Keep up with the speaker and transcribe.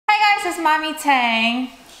guys, it's Mommy Tang.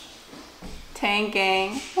 Tang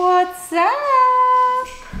gang. What's up?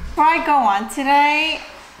 Before I go on today,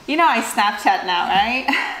 you know I Snapchat now, right?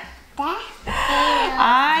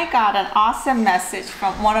 I got an awesome message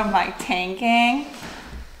from one of my Tang gang.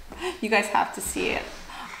 You guys have to see it.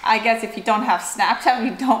 I guess if you don't have Snapchat,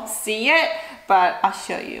 you don't see it, but I'll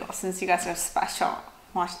show you since you guys are special.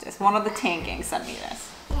 Watch this. One of the Tang gang sent me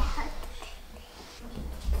this.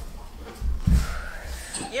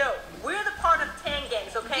 Yo, we're the part of Tang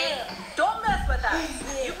gangs, okay? Yeah. Don't mess with us.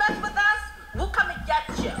 Yeah. You mess with us, we'll come and get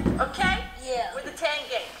you, okay? Yeah. We're the Tang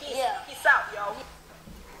gang. Peace, Peace out, yo.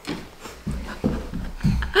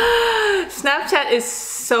 Snapchat is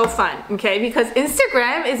so fun, okay? Because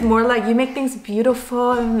Instagram is more like you make things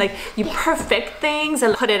beautiful and like you perfect things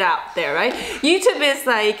and put it out there, right? YouTube is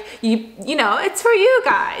like, you know, it's for you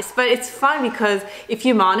guys, but it's fun because if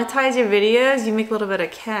you monetize your videos, you make a little bit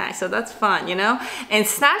of cash, so that's fun, you know? And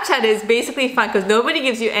Snapchat is basically fun because nobody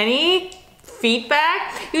gives you any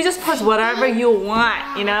feedback. You just post whatever you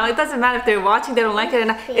want, you know? It doesn't matter if they're watching, they don't like it or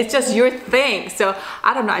not. It's just your thing. So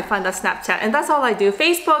I don't know, I find that Snapchat, and that's all I do.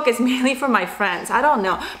 Facebook is mainly for my friends. I don't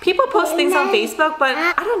know. People post things on Facebook, but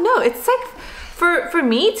I don't know. It's like for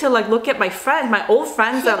me to like look at my friends, my old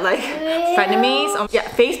friends that like frenemies. Yeah,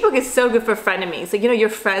 Facebook is so good for frenemies. Like, you know, you're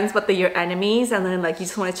friends, but they're your enemies, and then like you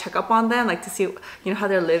just want to check up on them, like to see, you know, how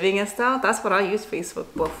they're living and stuff. That's what I use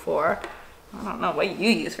Facebook for. I don't know what you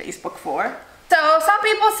use Facebook for. So some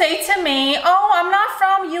people say to me, oh, I'm not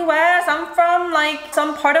from US, I'm from like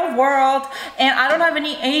some part of the world and I don't have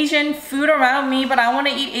any Asian food around me, but I want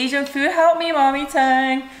to eat Asian food. Help me, Mommy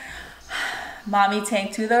Tang. Mommy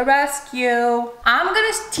Tang to the rescue. I'm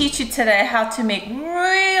gonna teach you today how to make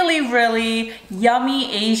really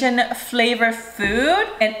yummy Asian flavor food,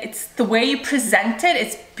 and it's the way you present it,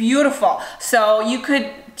 it's beautiful. So you could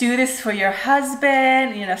do this for your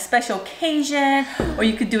husband, you know, special occasion, or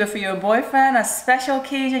you could do it for your boyfriend, a special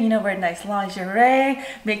occasion, you know, wear nice lingerie,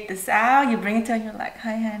 make this out, you bring it to him, you're like,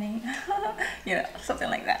 hi honey, you know, something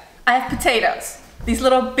like that. I have potatoes, these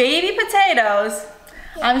little baby potatoes.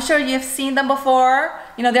 I'm sure you've seen them before.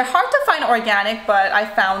 You know, they're hard to find organic, but I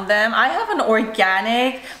found them. I have an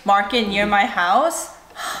organic market near my house.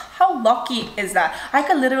 How lucky is that? I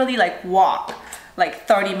could literally like walk like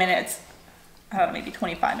 30 minutes. I don't know, maybe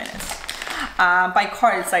 25 minutes. By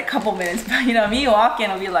car, it's like a couple minutes, but you know, me walking,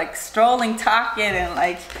 I'll be like strolling, talking, and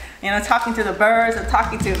like, you know, talking to the birds and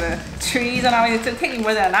talking to the trees, and it's taking me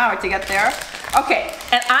more than an hour to get there. Okay,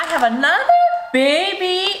 and I have another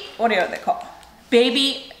baby, what are they called?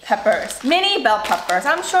 Baby peppers, mini bell peppers.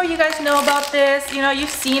 I'm sure you guys know about this. You know, you've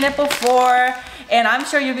seen it before, and I'm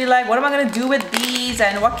sure you'll be like, what am I gonna do with these?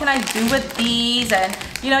 And what can I do with these? And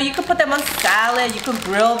you know, you could put them on salad, you could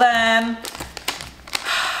grill them.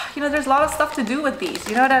 You know, there's a lot of stuff to do with these,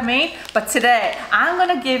 you know what I mean? But today, I'm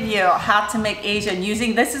gonna give you how to make Asian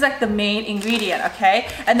using, this is like the main ingredient, okay?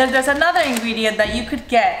 And then there's another ingredient that you could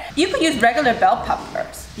get. You could use regular bell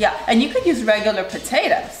peppers, yeah, and you could use regular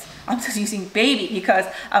potatoes. I'm just using baby because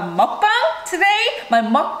a mukbang today, my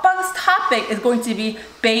mukbang's topic is going to be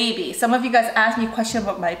baby. Some of you guys asked me a question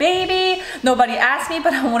about my baby. Nobody asked me,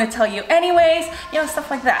 but I want to tell you anyways. You know,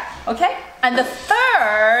 stuff like that, okay? And the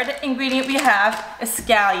third ingredient we have is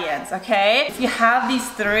scallions, okay? If you have these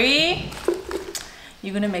three,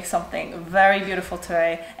 you're gonna make something very beautiful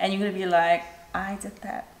today. And you're gonna be like, I did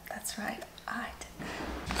that. That's right, I did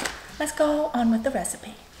that. Let's go on with the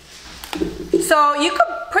recipe. So you could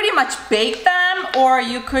pretty much bake them or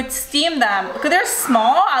you could steam them. Because they're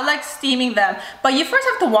small, I like steaming them. But you first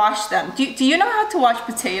have to wash them. Do you know how to wash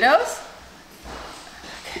potatoes?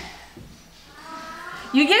 Okay.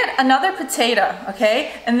 You get another potato,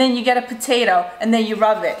 okay? And then you get a potato and then you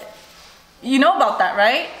rub it. You know about that,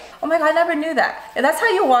 right? Oh my God, I never knew that. That's how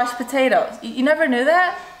you wash potatoes. You never knew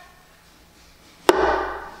that?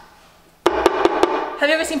 Have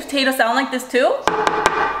you ever seen potatoes sound like this too?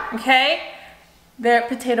 Okay, they're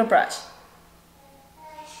potato brush.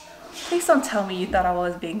 Please don't tell me you thought I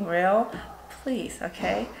was being real. Please,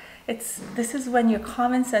 okay? This is when your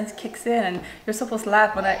common sense kicks in and you're supposed to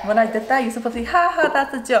laugh. When I did that, you're supposed to say, ha ha,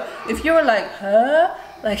 that's a joke. If you were like, huh?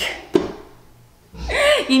 Like,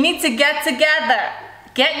 you need to get together.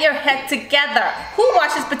 Get your head together. Who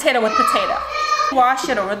washes potato with potato? Wash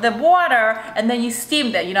it over the water and then you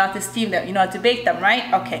steam them. You know how to steam them, you know how to bake them,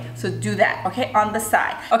 right? Okay, so do that, okay, on the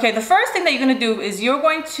side. Okay, the first thing that you're gonna do is you're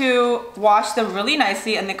going to wash them really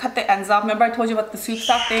nicely and then cut the ends off. Remember I told you about the soup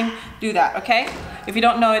stock thing? Do that, okay? If you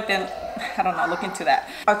don't know it, then I don't know, look into that.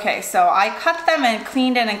 Okay, so I cut them and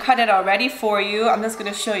cleaned it and cut it already for you. I'm just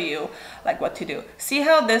gonna show you like what to do. See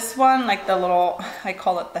how this one, like the little, I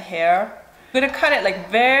call it the hair, I'm gonna cut it like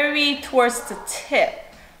very towards the tip,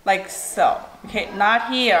 like so. Okay,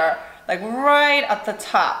 not here, like right at the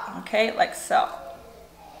top. Okay, like so.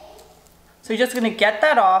 So you're just gonna get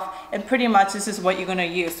that off, and pretty much this is what you're gonna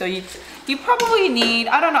use. So you probably need,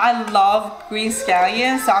 I don't know, I love green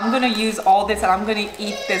scallions, so I'm gonna use all this and I'm gonna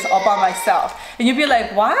eat this all by myself. And you'll be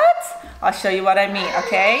like, what? I'll show you what I mean,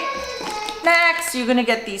 okay? Next, you're gonna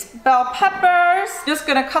get these bell peppers. Just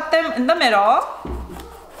gonna cut them in the middle.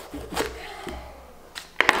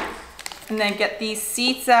 And then get these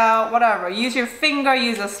seeds out, whatever. Use your finger,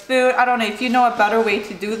 use a spoon. I don't know, if you know a better way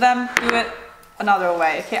to do them, do it another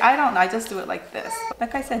way. Okay, I don't know, I just do it like this.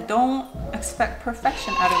 Like I said, don't expect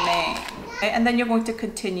perfection out of me. Okay, and then you're going to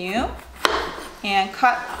continue and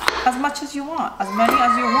cut as much as you want, as many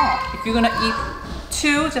as you want. If you're gonna eat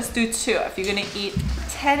 2, just do 2. If you're gonna eat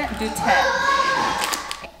 10, do 10.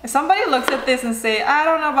 If somebody looks at this and say, I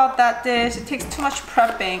don't know about that dish, it takes too much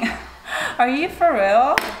prepping. Are you for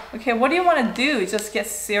real? Okay, what do you want to do? Just get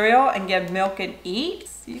cereal and get milk and eat?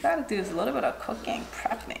 So you gotta do a little bit of cooking,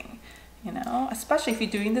 prepping. You know, especially if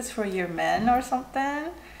you're doing this for your men or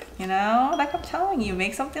something, you know, like I'm telling you,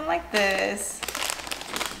 make something like this,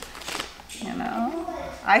 you know.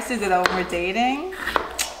 I used to do that when we were dating.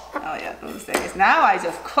 Oh yeah, those days. Now I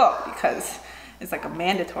just cook because it's like a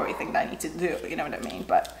mandatory thing that I need to do, you know what I mean?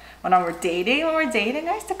 But when we were dating,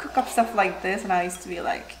 I used to cook up stuff like this, and I used to be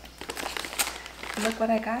like, look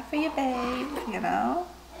what I got for you, babe, you know.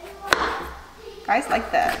 Guys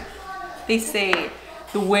like that. They say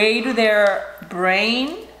the way to their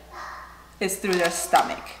brain is through their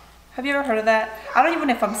stomach. Have you ever heard of that? I don't even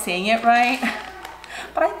know if I'm saying it right,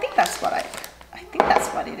 but I think that's what I think that's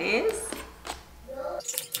what it is.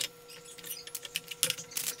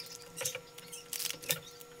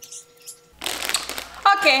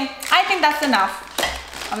 Okay, I think that's enough.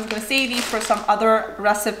 I'm just gonna save these for some other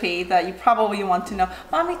recipe that you probably want to know.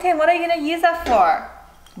 Mommy Tang, what are you gonna use that for?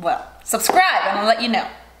 Well, subscribe and I'll let you know.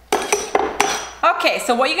 Okay,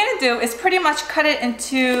 so what you're gonna do is pretty much cut it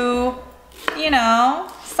into, you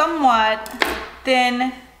know, somewhat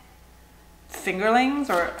thin fingerlings,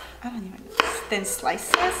 or I don't even know, thin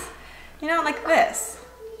slices. You know, like this.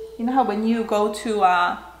 You know how when you go to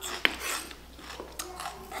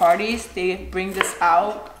parties, they bring this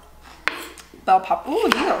out? Bell pepper. Ooh,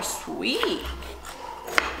 these are sweet.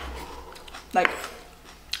 Like,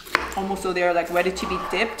 almost so they're like ready to be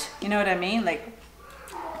dipped. You know what I mean? Like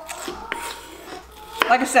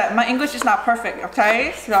I said, my English is not perfect,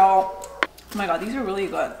 okay? So, oh my god, these are really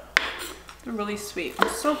good. They're really sweet. I'm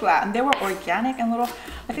so glad. And they were organic and little,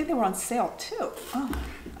 I think they were on sale too. Oh,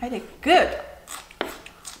 I did good.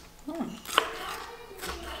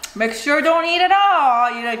 Make sure don't eat it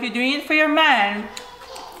all. You know, if you're doing it for your man,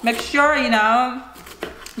 make sure, you know,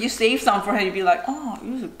 you save some for him. You'd be like, oh,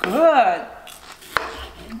 these are good.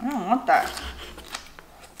 I don't want that.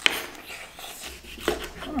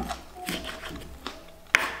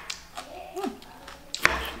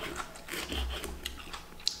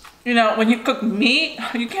 You know, when you cook meat,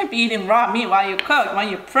 you can't be eating raw meat while you cook, when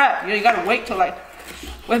you prep. You know, you gotta wait till like,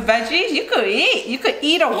 with veggies, you could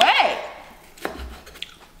eat away.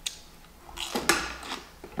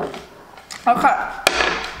 Okay,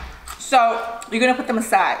 so you're gonna put them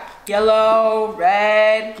aside. Yellow,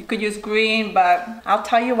 red, you could use green, but I'll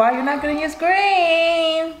tell you why you're not gonna use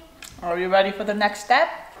green. Are you ready for the next step?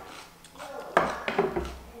 How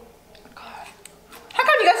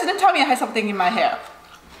come you guys didn't tell me I had something in my hair?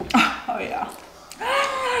 Oh yeah.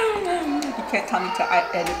 You can't tell me till I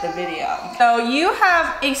edit the video. So you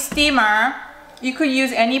have a steamer. You could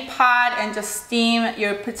use any pot and just steam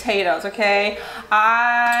your potatoes, okay?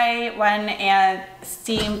 I went and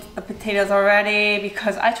steamed the potatoes already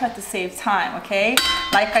because I tried to save time, okay?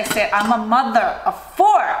 Like I said, I'm a mother of 4.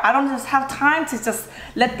 I don't just have time to just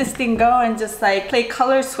let this thing go and just like play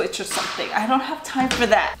color switch or something. I don't have time for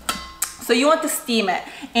that. So you want to steam it.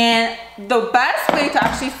 And the best way to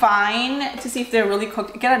actually find, to see if they're really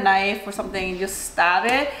cooked, get a knife or something, just stab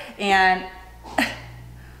it and,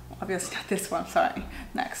 obviously not this one, sorry.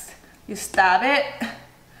 Next, you stab it.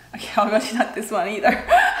 Okay, obviously not this one either.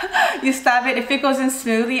 You stab it, if it goes in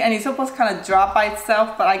smoothly, and it's supposed to kind of drop by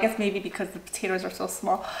itself, but I guess maybe because the potatoes are so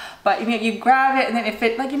small. But you grab it, and then if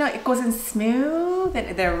it, like, you know, it goes in smooth,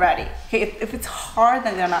 then they're ready. Okay, if it's hard,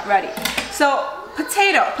 then they're not ready. So,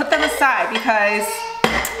 potato, put them aside because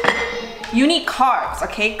you need carbs,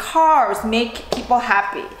 okay? Carbs make people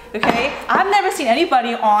happy. okay? I've never seen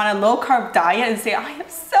anybody on a low carb diet and say, I am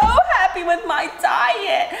so happy with my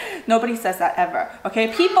diet. Nobody says that ever, okay?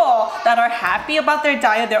 People that are happy about their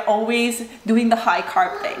diet, they're always doing the high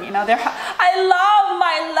carb thing, you know? I love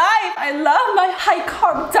my life. I love my high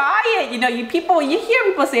carb diet. You know, you hear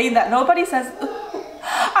people saying that. Nobody says,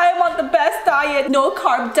 I am on the best diet, no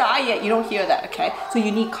carb diet. You don't hear that, okay? So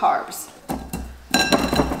you need carbs.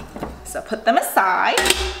 So put them aside.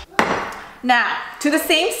 Now, to the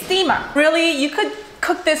same steamer. Really, you could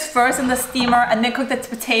cook this first in the steamer and then cook the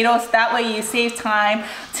potatoes. That way you save time.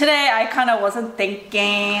 Today, I kind of wasn't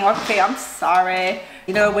thinking. Okay, I'm sorry.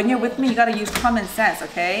 You know, when you're with me, you gotta use common sense,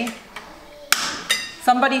 okay?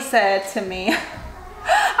 Somebody said to me,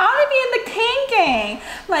 I want to be in the Tang gang.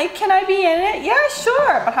 Like, can I be in it? Yeah,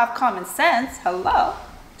 sure, but have common sense. Hello.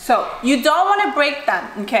 So you don't want to break them,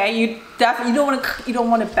 okay? You don't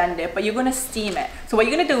want to bend it, but you're gonna steam it. So what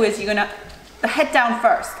you're gonna do is you're gonna the head down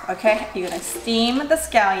first, okay? You're gonna steam the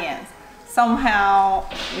scallions. Somehow,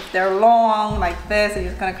 if they're long like this, you're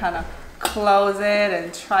just gonna kind of close it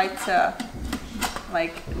and try to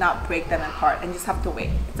like not break them apart, and just have to wait.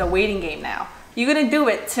 It's a waiting game now. You're gonna do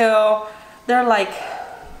it till they're like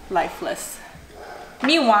lifeless.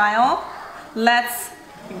 Meanwhile, let's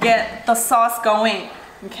get the sauce going.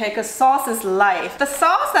 Okay, because sauce is life. The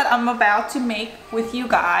sauce that I'm about to make with you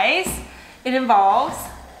guys, it involves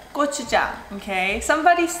gochujang, okay?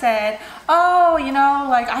 Somebody said, oh, you know,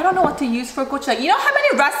 like, I don't know what to use for gochujang. You know how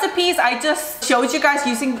many recipes I just showed you guys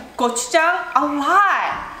using gochujang? A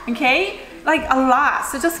lot, okay? Like a lot.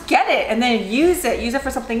 So just get it and then use it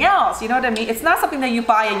for something else. You know what I mean? It's not something that you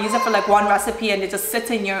buy and use it for like one recipe and it just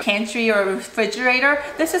sits in your pantry or refrigerator.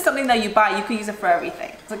 This is something that you buy. You can use it for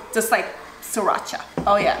everything. It's like, just like sriracha.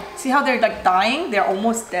 Oh yeah. See how they're like dying? They're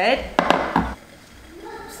almost dead.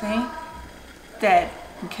 See? Dead.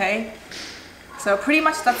 Okay? So pretty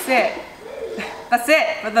much that's it. That's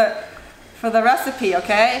it for the recipe,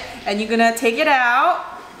 okay? And you're gonna take it out.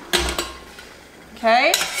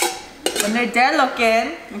 Okay? When they're dead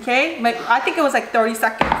looking, okay? Like, I think it was like 30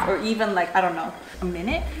 seconds or even like, I don't know, a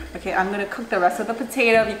minute. Okay, I'm gonna cook the rest of the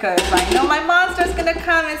potato because I know my monster's gonna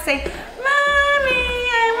come and say, Mommy,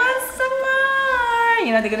 I want some more.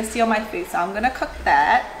 You know, they're gonna steal my food, so I'm gonna cook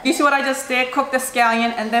that. You see what I just did? Cook the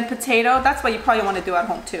scallion and then potato. That's what you probably wanna do at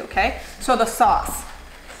home too, okay? So the sauce.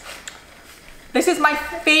 This is my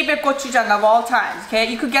favorite gochujang of all times, okay?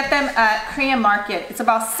 You could get them at Korean market. It's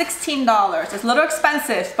about $16. It's a little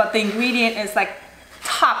expensive, but the ingredient is like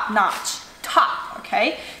top notch, top,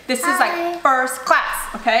 okay? This is like first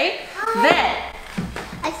class, okay? Hi. Then.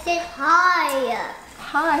 I said hi.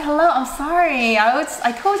 Hi, hello, I'm sorry. I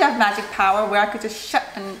told you I have magic power where I could just shut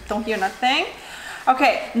and don't hear nothing.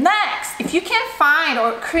 Okay, next, if you can't find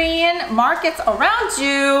or Korean markets around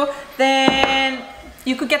you, then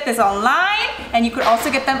you could get this online and you could also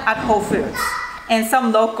get them at Whole Foods. And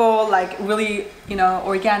some local, like really, you know,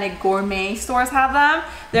 organic gourmet stores have them.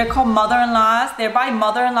 They're called mother-in-laws. They're by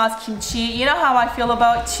mother-in-law's kimchi. You know how I feel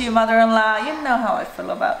about you, mother-in-law. You know how I feel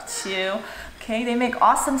about you. Okay, they make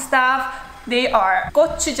awesome stuff. They are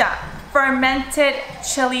gochujang, fermented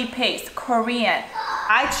chili paste, Korean.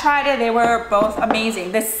 I tried it, they were both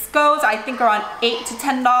amazing. This goes, I think, around $8 to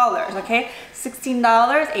 $10, okay? $16,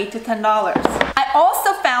 $8 to $10. I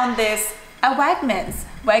also found this at Wegmans.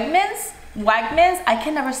 Wegmans? I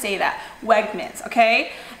can never say that. Wegmans,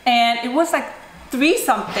 okay? And it was like $3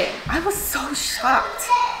 something. I was so shocked.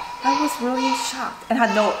 I was really shocked. It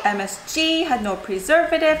had no MSG, had no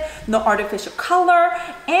preservative, no artificial color,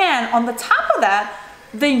 and on the top of that,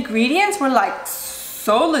 the ingredients were like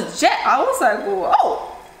so legit. I was like,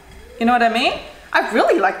 whoa, you know what I mean? I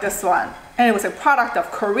really like this one. And it was a product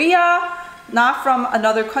of Korea, not from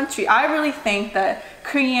another country. I really think that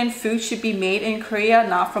Korean food should be made in Korea,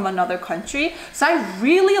 not from another country. So I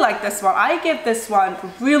really like this one. I give this one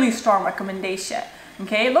a really strong recommendation.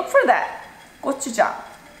 Okay, look for that. Gochujang.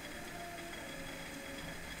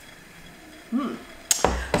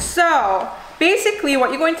 So basically what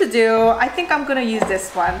you're going to do, I think I'm gonna use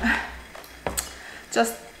this one.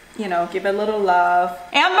 Just, you know, give it a little love.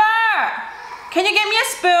 Amber, can you give me a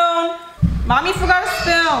spoon? Mommy forgot a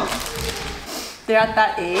spoon. They're at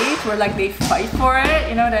that age where like they fight for it,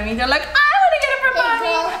 you know what I mean? They're like, I wanna get it for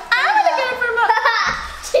mommy. I wanna get it for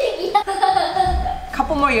mommy. A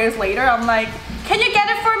couple more years later, I'm like, can you get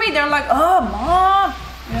it for me? They're like, oh, mom.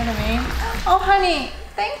 You know what I mean? Oh, honey.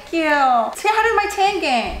 Thank you. Say hi to my Tang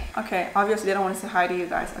gang. Okay, obviously they don't want to say hi to you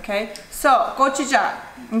guys, okay? So, gochujang.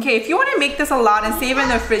 Okay, if you want to make this a lot and save it in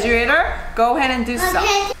the refrigerator, go ahead and do so.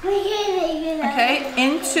 Okay,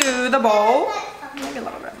 into the bowl. Maybe a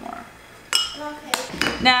little bit more. Okay.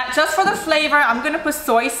 Now, just for the flavor, I'm gonna put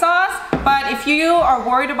soy sauce, but if you are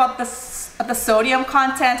worried about the sodium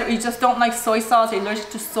content or you just don't like soy sauce or you're allergic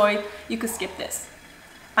to soy, you could skip this.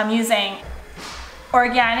 I'm using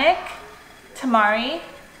organic tamari,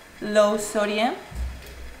 low sodium.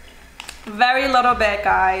 Very little bit,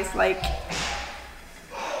 guys, like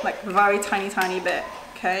very tiny bit,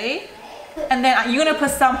 okay? And then you're gonna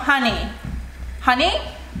put some honey. Honey?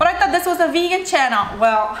 But I thought this was a vegan channel.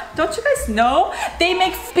 Well, don't you guys know? They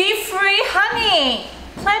make beef-free honey,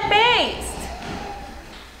 plant-based.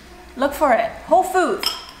 Look for it. Whole Foods,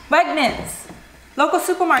 Wegmans, local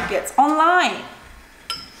supermarkets, online.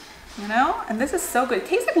 You know? And this is so good. It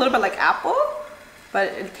tastes like a little bit like apple, but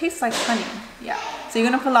it tastes like honey. Yeah. So you're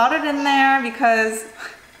gonna put a lot of it in there because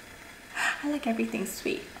I like everything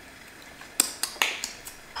sweet.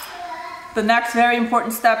 The next very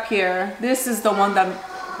important step here, this is the one that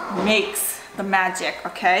makes the magic,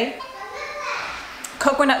 okay?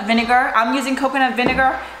 Coconut vinegar. I'm using coconut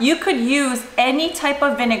vinegar. You could use any type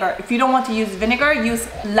of vinegar. If you don't want to use vinegar, use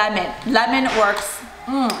lemon. Lemon works.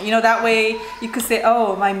 You know, that way you could say,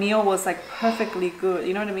 oh, my meal was like perfectly good.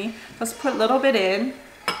 You know what I mean? Just put a little bit in.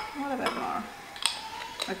 A little bit more.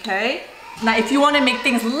 Okay? Now, if you want to make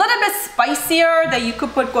things a little bit spicier, then you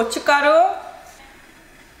could put gochugaru,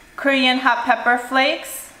 Korean hot pepper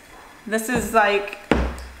flakes. This is like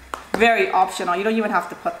very optional. You don't even have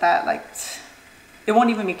to put that. Like, it won't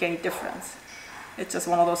even make any difference. It's just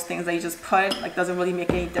one of those things that you just put, like, doesn't really make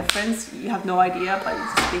any difference. You have no idea, but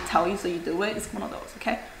they tell you, so you do it. It's one of those,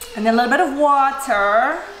 okay? And then a little bit of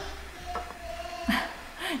water.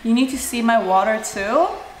 You need to see my water too.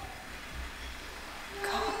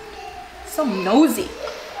 God, so nosy.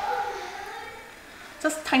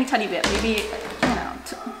 Just tiny bit, maybe, you know.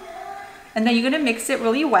 And then you're gonna mix it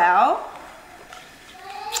really well.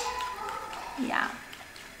 Yeah.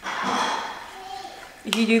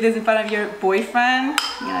 If you do this in front of your boyfriend,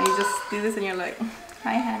 you know, you just do this and you're like,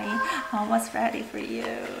 hi honey, almost ready for you.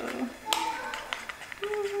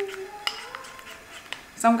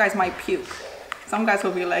 Some guys might puke. Some guys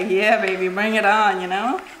will be like, yeah baby, bring it on, you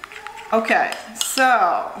know? Okay,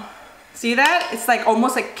 so, see that? It's like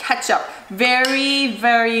almost like ketchup. Very,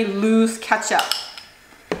 very loose ketchup.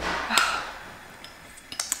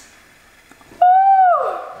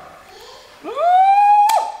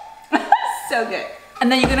 So good.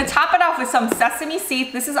 And then you're gonna top it off with some sesame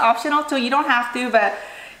seeds. This is optional too, you don't have to, but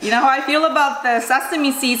you know how I feel about the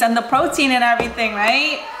sesame seeds and the protein and everything,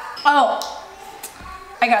 right? Oh,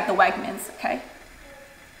 I got the Wegmans, okay?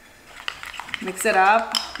 Mix it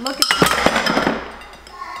up. Look at that.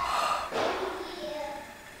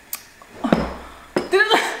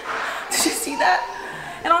 Did you see that?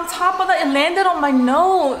 And on top of that, it landed on my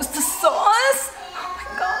nose. The sauce. Oh my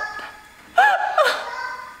God.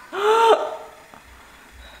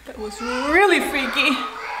 That was really freaky.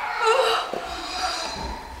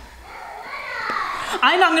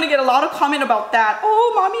 I know I'm gonna get a lot of comment about that.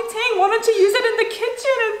 Oh, Mommy Tang, why don't you use it in the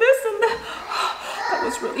kitchen and this and that? That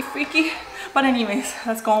was really freaky. But anyways,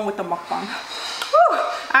 let's go on with the mukbang. Whew,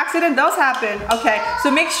 accident does happen. Okay,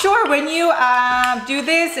 so make sure when you do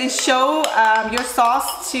this and show your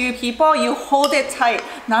sauce to people, you hold it tight.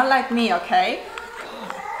 Not like me, okay?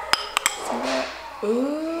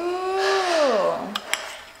 Ooh.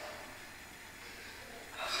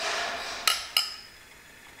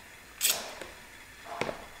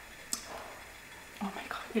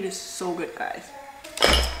 It is so good, guys.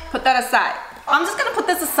 Put that aside. I'm just gonna put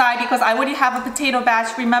this aside because I already have a potato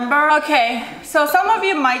batch, remember? Okay, so some of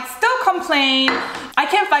you might still complain, I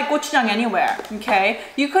can't find gochujang anywhere, okay?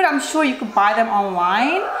 You could, I'm sure you could buy them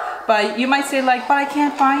online, but you might say like, but I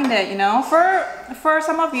can't find it, you know? For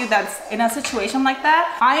some of you that's in a situation like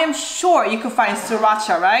that, I am sure you could find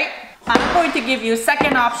sriracha, right? I'm going to give you a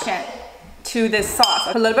second option to this sauce.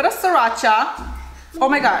 A little bit of sriracha. Oh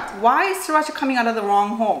my God, why is sriracha coming out of the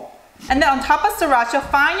wrong hole? And then on top of sriracha,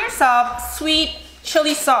 find yourself sweet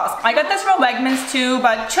chili sauce. I got this from Wegmans too,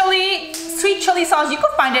 but sweet chili sauce, you can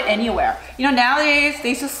find it anywhere. You know, nowadays,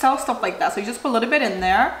 they just sell stuff like that. So you just put a little bit in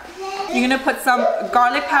there. You're gonna put some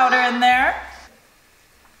garlic powder in there.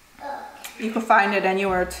 You can find it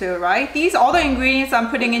anywhere too, right? All the ingredients I'm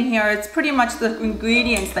putting in here, it's pretty much the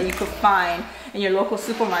ingredients that you could find in your local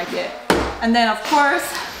supermarket. And then of course,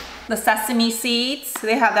 the sesame seeds,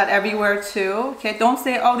 they have that everywhere too. Okay, don't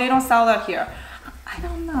say, oh, they don't sell that here. I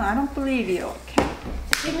don't know, I don't believe you, okay?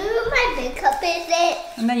 You know what my makeup is it?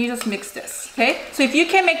 And then you just mix this, okay? So if you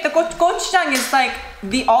can make the gochujang is like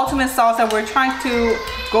the ultimate sauce that we're trying to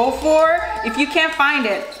go for. If you can't find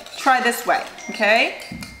it, try this way, okay?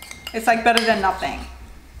 It's like better than nothing.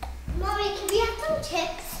 Mommy, can we have some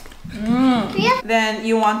chips? Then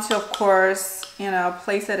you want to, of course, you know,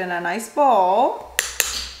 place it in a nice bowl.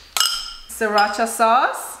 Sriracha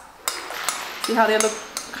sauce. See how they look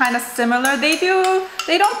kind of similar? They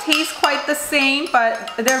don't taste quite the same,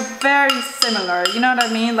 but they're very similar. You know what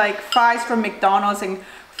I mean? Like fries from McDonald's and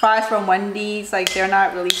fries from Wendy's, like they're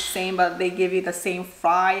not really the same, but they give you the same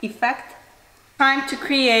fry effect. Time to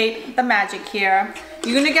create the magic here.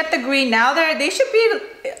 You're gonna get the green. Now they should be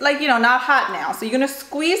like, you know, not hot now. So you're gonna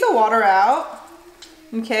squeeze the water out.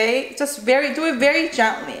 Okay, just do it very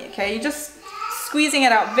gently. Okay, you're just squeezing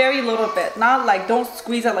it out very little bit. Not like, don't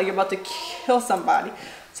squeeze it like you're about to kill somebody.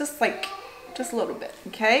 Just a little bit.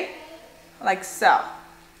 Okay, like so.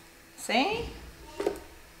 See?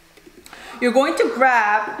 You're going to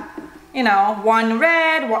grab, you know, 1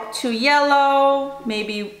 red, 2 yellow,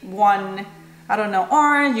 maybe 1, I don't know,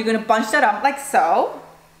 orange. You're gonna bunch that up like so.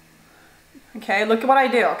 Okay, look at what I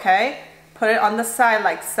do, okay? Put it on the side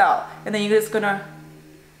like so. And then you're just gonna,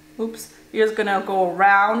 oops, you're just gonna go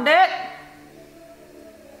around it.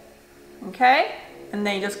 Okay? And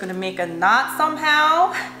then you're just gonna make a knot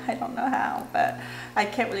somehow. I don't know how, but I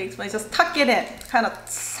can't really explain. Just tuck it in, kind of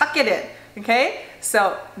suck it in, okay?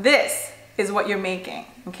 So this is what you're making,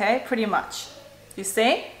 okay? Pretty much. You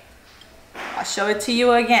see? I'll show it to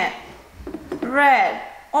you again. Red,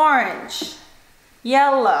 orange,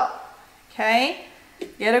 yellow, okay?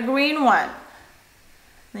 Get a green one.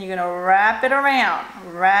 Then you're gonna wrap it around.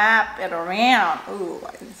 Ooh.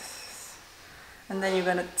 And then you're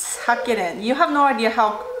gonna tuck it in. You have no idea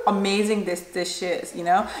how amazing this dish is, you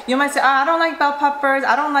know? You might say, oh, I don't like bell peppers,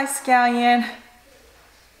 I don't like scallion.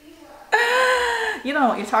 You don't know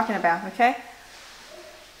what you're talking about, okay?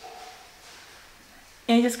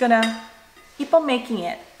 And you're just gonna keep on making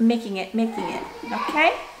it,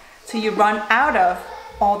 okay? So you run out of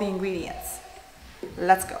all the ingredients.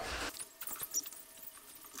 Let's go.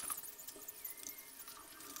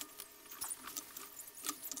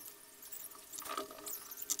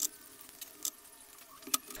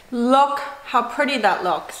 Look how pretty that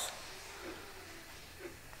looks.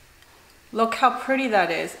 Look how pretty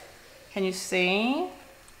that is. Can you see?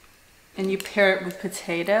 And you pair it with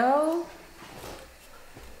potato.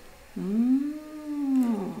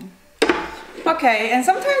 Okay, and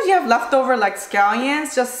sometimes you have leftover like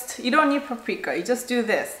scallions. Just, you don't need paprika. You just do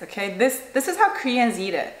this, okay? This is how Koreans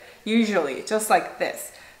eat it. Usually, just like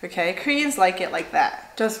this. Okay, Koreans like it like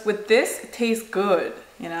that. Just with this, it tastes good,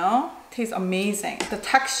 you know? It tastes amazing. The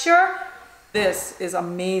texture, this is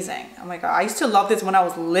amazing. Oh my God, I used to love this when I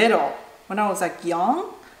was little. When I was like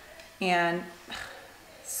young. And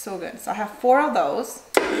so good. So I have 4 of those.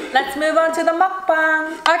 Let's move on to the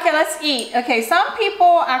mukbang. Okay, let's eat. Okay, some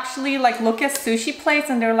people actually like look at sushi plates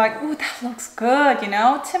and they're like, ooh, that looks good, you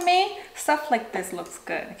know? To me, stuff like this looks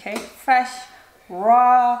good, okay? Fresh,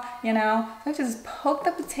 raw, you know? Let's just poke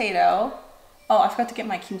the potato. Oh, I forgot to get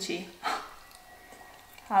my kimchi.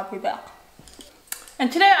 I'll be back.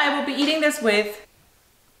 And today I will be eating this with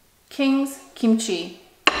King's kimchi.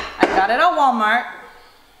 I got it at Walmart.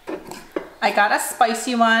 I got a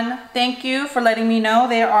spicy one. Thank you for letting me know.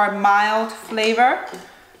 They are mild flavor.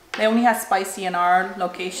 They only have spicy in our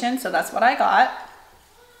location, so that's what I got.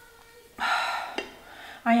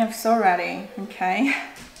 I am so ready, okay?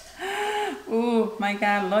 Ooh, my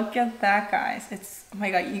God, look at that, guys. It's, oh my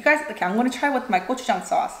God, you guys, okay, I'm gonna try with my gochujang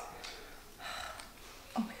sauce.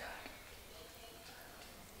 Oh my God.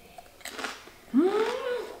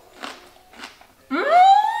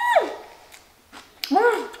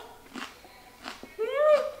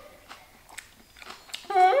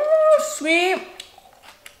 Sweet,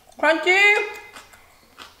 crunchy.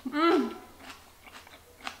 A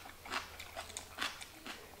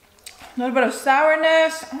little bit of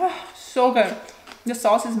sourness. Oh, so good. The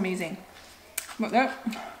sauce is amazing. But there,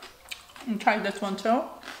 and try this one too.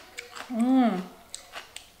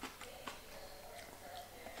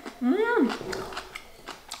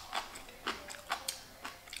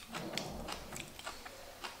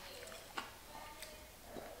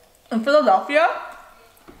 In Philadelphia,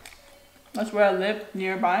 that's where I live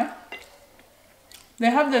nearby, they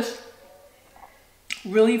have this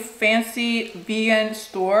really fancy vegan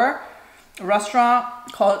store, restaurant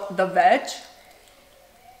called The Veg.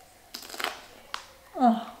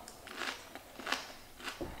 Oh.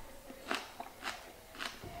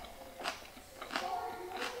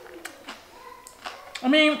 I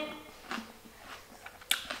mean,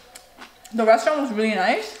 the restaurant was really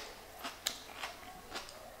nice.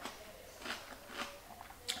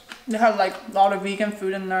 They had like a lot of vegan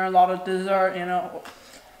food in there, a lot of dessert, you know,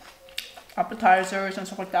 appetizers and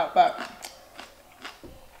stuff like that, but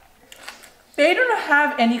they don't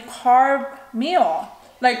have any carb meal.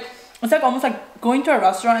 Like, It's like almost like going to a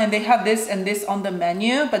restaurant and they have this and this on the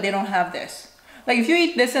menu, but they don't have this. Like if you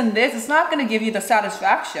eat this and this, it's not gonna give you the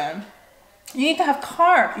satisfaction. You need to have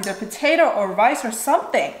carbs, either potato or rice or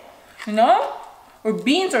something, you know? Or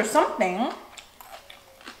beans or something.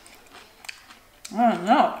 I don't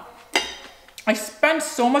know. I spent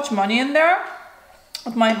so much money in there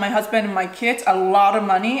with my husband and my kids, a lot of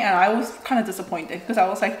money, and I was kind of disappointed because I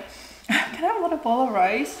was like, can I have a little bowl of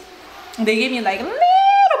rice? And they gave me like a little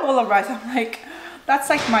bowl of rice. I'm like, that's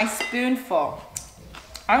like my spoonful.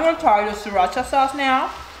 I'm gonna try the sriracha sauce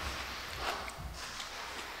now.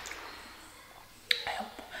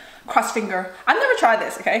 Cross finger. I've never tried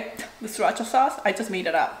this, okay? The sriracha sauce, I just made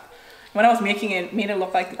it up. When I was making it, made it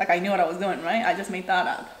look like I knew what I was doing, right? I just made that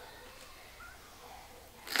up.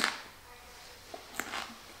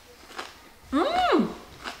 Mmm.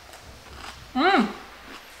 Mmm.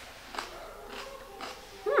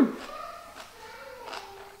 Mmm.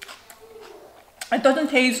 It doesn't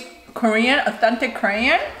taste Korean, authentic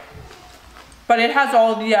Korean, but it has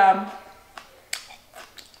all the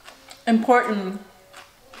important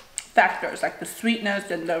factors like the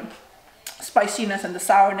sweetness and the spiciness and the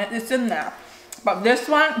sourness. It's in there. But this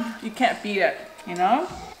one, you can't beat it, you know?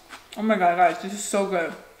 Oh my god, guys, this is so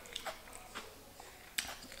good.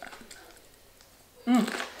 Mm.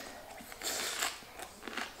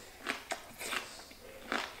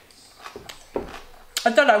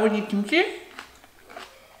 I thought I would need kimchi.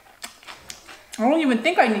 I don't even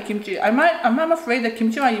think I need kimchi. I'm afraid that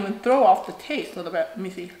kimchi might even throw off the taste a little bit. Let me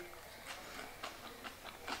see.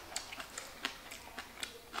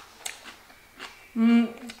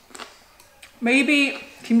 Maybe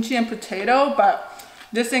kimchi and potato, but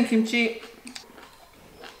this and kimchi.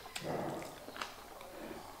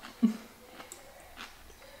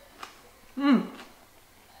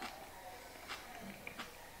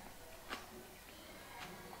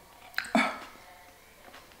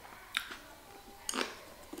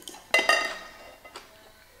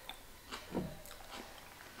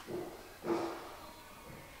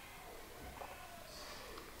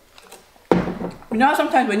 You know,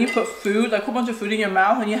 sometimes when you put food, like a whole bunch of food in your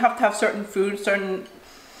mouth, and you have to have certain food, certain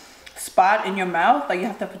spot in your mouth, like you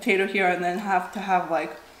have to have potato here and then have to have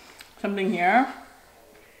like something here.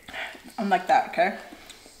 I'm like that, okay?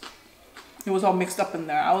 It was all mixed up in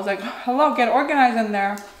there. I was like, hello, get organized in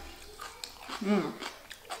there.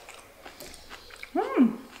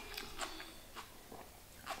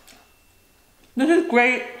 This is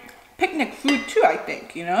great picnic food too, I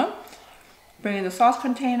think, you know? Bring in the sauce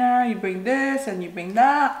container, you bring this and you bring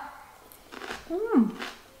that. Oh,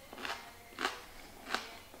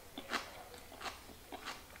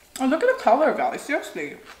 look at the color, guys,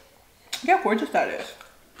 seriously. Look how gorgeous that is.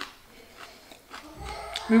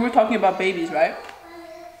 We were talking about babies, right?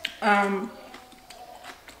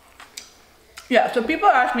 Yeah, so people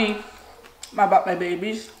ask me about my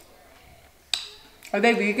babies. Are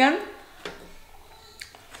they vegan?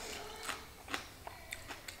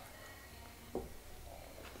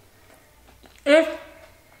 If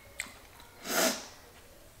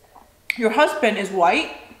your husband is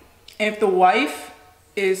white, if the wife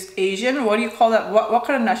is Asian, what do you call that? What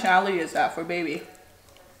kind of nationality is that for baby?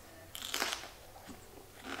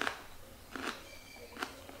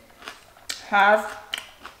 Half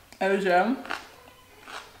Asian,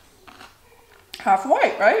 half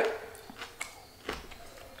white, right?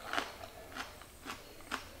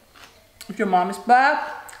 If your mom is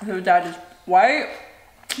black, if your dad is white,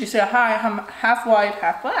 you say, hi, I'm half white,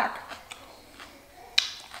 half black.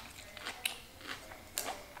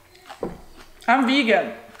 I'm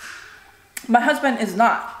vegan. My husband is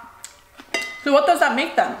not. So what does that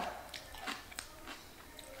make them?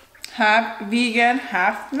 Half vegan,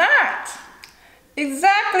 half not.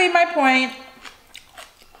 Exactly my point.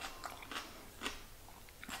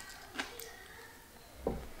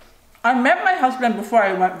 I met my husband before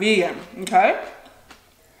I went vegan, okay?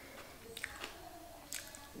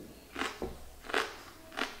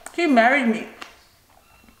 He married me.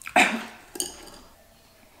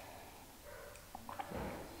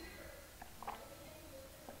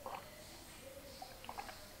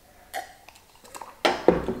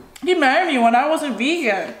 He married me when I wasn't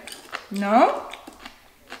vegan, no?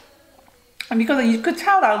 And because you could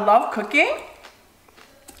tell that I love cooking,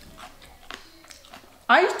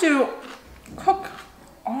 I used to cook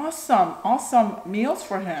awesome meals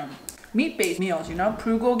for him. Meat-based meals, you know,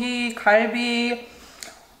 bulgogi, kalbi,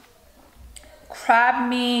 crab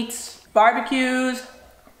meats, barbecues,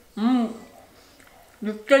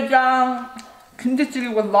 육개장, kimchi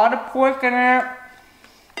with a lot of pork in it.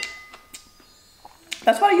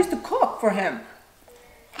 That's what I used to cook for him.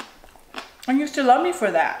 And he used to love me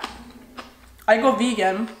for that. I go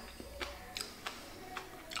vegan,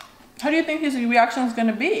 how do you think his reaction is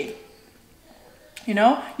gonna be? You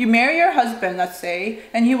know, you marry your husband, let's say,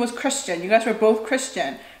 and he was Christian. You guys were both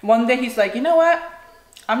Christian. One day he's like, you know what?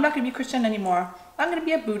 I'm not gonna be Christian anymore. I'm gonna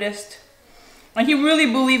be a Buddhist. And he really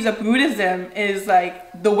believes that Buddhism is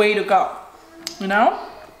like the way to go. You know?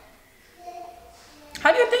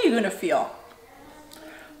 How do you think you're gonna feel?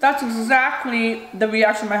 That's exactly the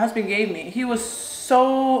reaction my husband gave me. He was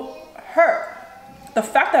so hurt. The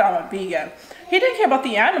fact that I'm a vegan. He didn't care about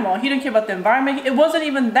the animal. He didn't care about the environment. It wasn't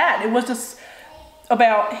even that. It was just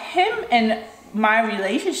about him and my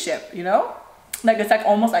relationship, you know? Like, it's like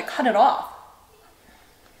almost like cut it off.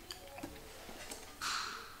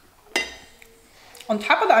 On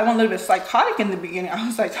top of that, I went a little bit psychotic in the beginning. I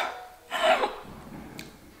was like,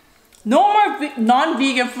 no more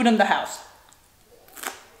non-vegan food in the house.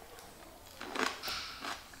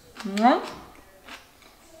 Mm-hmm.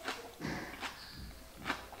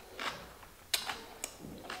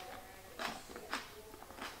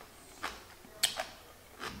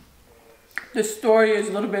 This story is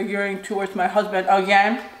a little bit gearing towards my husband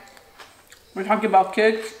again. We're talking about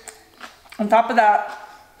kids. On top of that,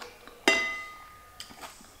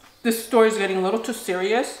 this story is getting a little too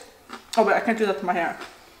serious. Oh wait, I can't do that to my hair.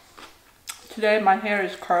 Today my hair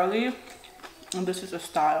is curly, and this is a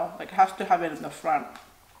style. Like, it has to have it in the front.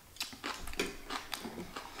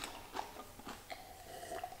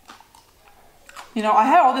 You know, I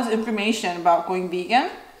had all this information about going vegan,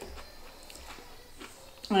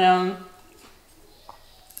 and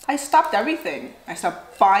I stopped everything. I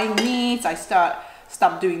stopped buying meats. I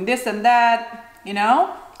stopped doing this and that, you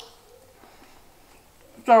know?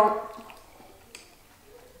 So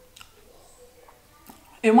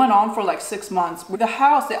it went on for like 6 months. With the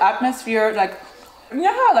house, the atmosphere, like, you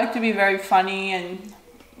know how I like to be very funny and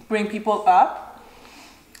bring people up?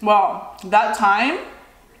 Well, that time,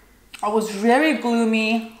 I was very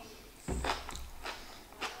gloomy.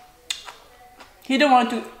 He didn't want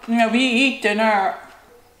to, you know, we eat dinner.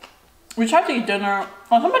 We tried to eat dinner.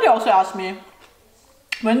 Oh, somebody also asked me,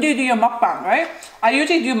 when do you do your mukbang, right? I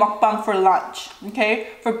usually do mukbang for lunch, okay?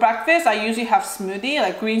 For breakfast, I usually have smoothie,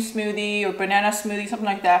 like green smoothie or banana smoothie, something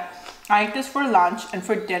like that. I eat this for lunch, and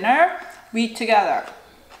for dinner, we eat together.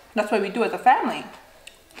 That's what we do as a family.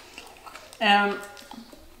 And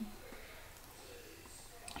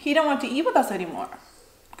he didn't want to eat with us anymore.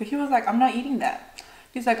 Because he was like, I'm not eating that.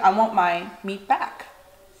 He's like, I want my meat back.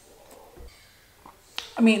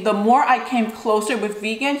 I mean, the more I came closer with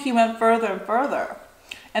vegan, he went further and further.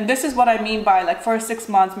 And this is what I mean by, like, for 6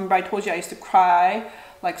 months, remember I told you I used to cry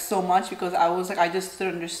like so much because I was like, I just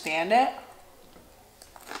didn't understand it.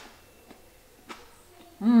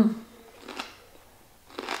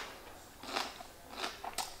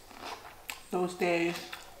 Those days.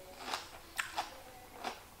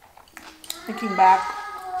 Thinking back.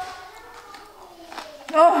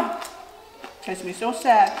 Oh, makes me so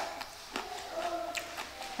sad.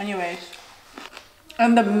 Anyways.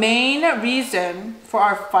 And the main reason for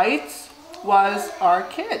our fights was our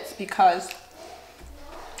kids, because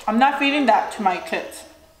I'm not feeding that to my kids.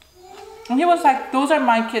 And he was like, those are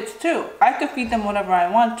my kids too. I could feed them whatever I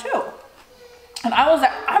want too. And I was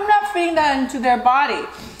like, I'm not feeding that into their body.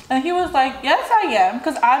 And he was like, yes, I am,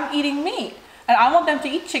 because I'm eating meat. And I want them to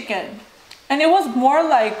eat chicken. And it was more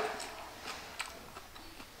like,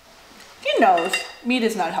 he knows meat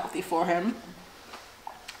is not healthy for him.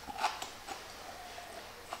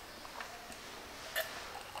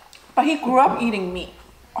 But he grew up eating meat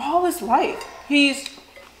all his life. His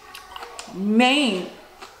main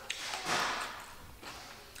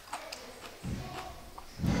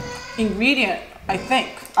ingredient, I think,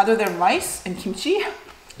 other than rice and kimchi,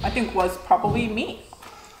 I think was probably meat.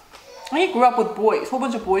 And he grew up with boys, a whole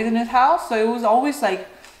bunch of boys in his house, so it was always like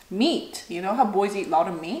meat. You know how boys eat a lot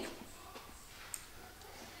of meat?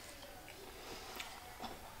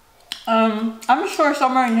 I'm sure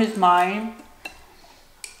somewhere in his mind,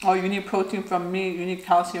 oh, you need protein from meat, you need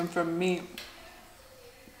calcium from meat.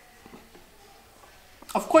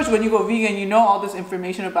 Of course, when you go vegan, you know all this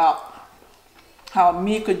information about how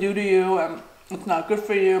meat could do to you and it's not good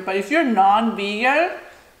for you. But if you're non-vegan,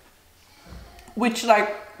 which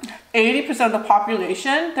like 80% of the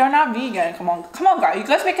population, they're not vegan. Come on guys, you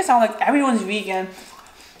guys make it sound like everyone's vegan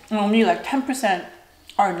and only like 10%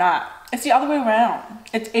 are not. It's the other way around.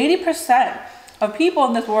 It's 80% of people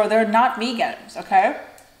in this world, they're not vegans, okay?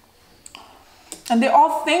 And they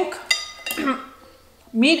all think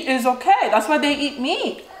meat is okay. That's why they eat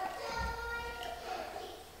meat.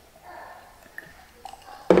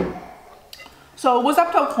 So it was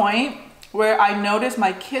up to a point where I noticed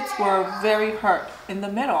my kids were very hurt in the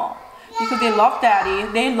middle. because they love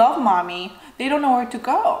daddy, they love mommy, they don't know where to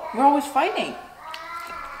go. We're always fighting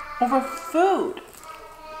over food.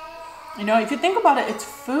 You know, if you think about it, it's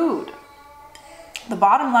food. The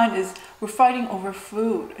bottom line is we're fighting over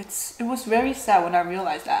food. It was very sad when I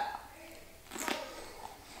realized that.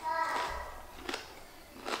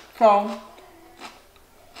 So,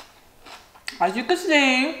 as you can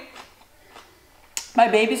see, my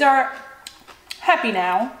babies are happy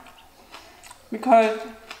now because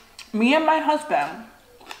me and my husband,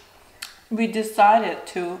 we decided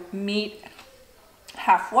to meet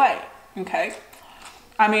halfway, okay?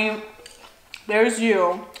 I mean, there's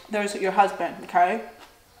you, there's your husband, okay?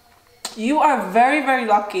 You are very, very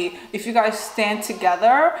lucky if you guys stand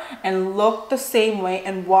together and look the same way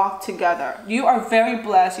and walk together. You are very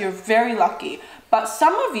blessed, you're very lucky. But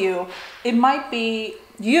some of you, it might be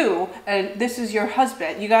you and this is your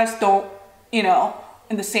husband. You guys don't, you know,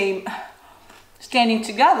 in the same, standing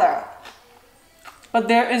together. But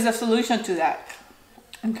there is a solution to that,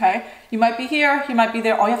 okay? You might be here, you might be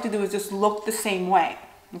there. All you have to do is just look the same way,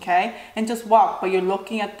 okay? And just walk, but you're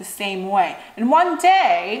looking at the same way. And one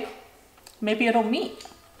day, maybe it'll meet.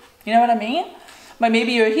 You know what I mean? But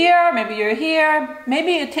maybe you're here, maybe you're here.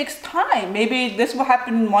 Maybe it takes time. Maybe this will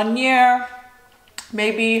happen in 1 year.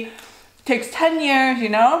 Maybe it takes 10 years, you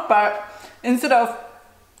know? But instead of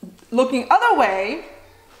looking other way,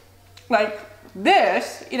 like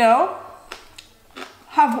this, you know,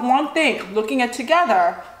 have one thing, looking at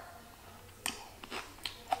together,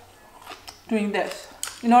 doing this.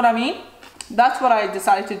 You know what I mean? That's what I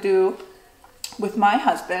decided to do with my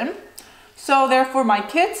husband. So therefore my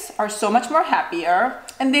kids are so much more happier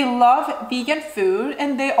and they love vegan food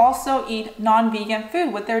and they also eat non-vegan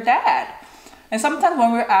food with their dad. And sometimes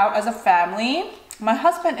when we're out as a family, my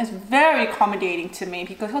husband is very accommodating to me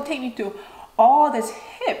because he'll take me to all these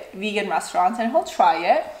hip vegan restaurants and he'll try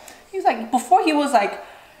it. He's like, before he was like,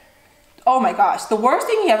 oh my gosh, the worst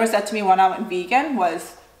thing he ever said to me when I went vegan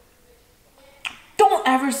was, don't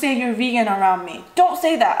ever say you're vegan around me. Don't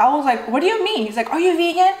say that. I was like, what do you mean? He's like, are you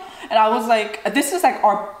vegan? And I was like, this is like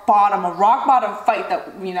our bottom, a rock bottom fight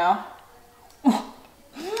that, you know.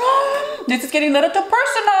 This is getting a little too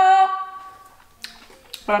personal.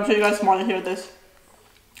 But I'm sure you guys want to hear this.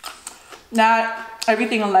 Not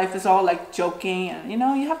everything in life is all like joking and, you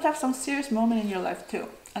know, you have to have some serious moment in your life too.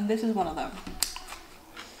 And this is one of them.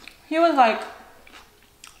 He was like,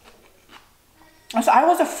 so I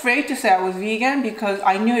was afraid to say I was vegan because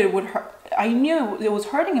I knew it would hurt. I knew it was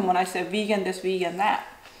hurting him when I said vegan this, vegan that.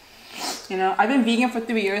 You know, I've been vegan for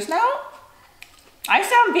 3 years now. I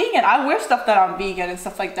say I'm vegan. I wear stuff that I'm vegan and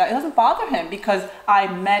stuff like that. It doesn't bother him because I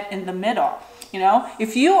met in the middle. You know,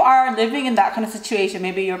 if you are living in that kind of situation,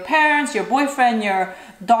 maybe your parents, your boyfriend, your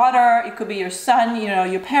daughter, it could be your son, you know,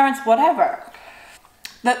 your parents, whatever.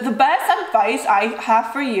 The best advice I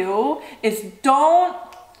have for you is don't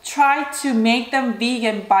try to make them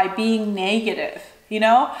vegan by being negative. You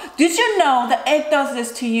know, did you know the egg does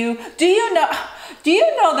this to you? Do you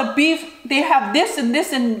know the beef, they have this and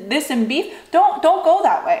this and this in beef? Don't go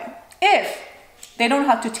that way. If they don't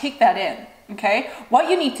have to take that in, okay? What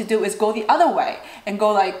you need to do is go the other way and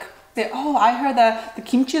go like, oh, I heard that the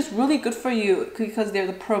kimchi is really good for you because they're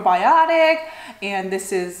the probiotic and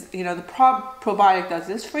this is, you know, the probiotic does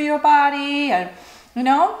this for your body and, you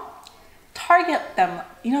know, target them,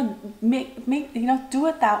 you know, you know, do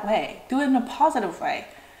it that way. Do it in a positive way.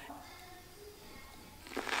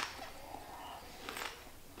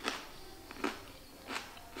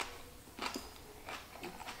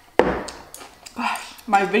 Gosh,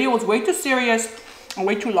 my video was way too serious and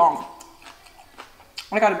way too long.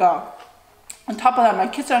 I gotta go. On top of that, my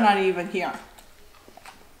kids are not even here.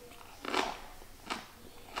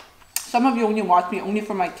 Some of you only watch me only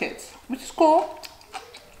for my kids, which is cool.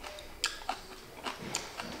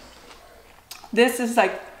 This is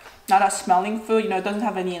like not a smelling food, you know, it doesn't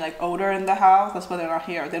have any like odor in the house. That's why they're not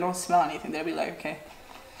here. They don't smell anything. They'll be like, okay,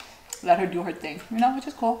 let her do her thing, you know, which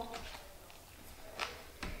is cool.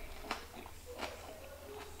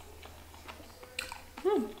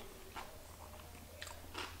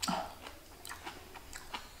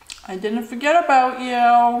 I didn't forget about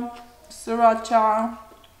you, Sriracha.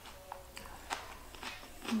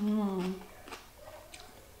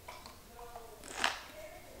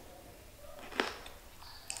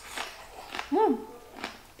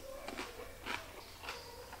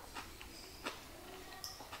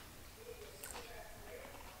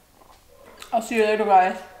 I'll see you later,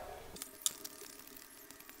 guys.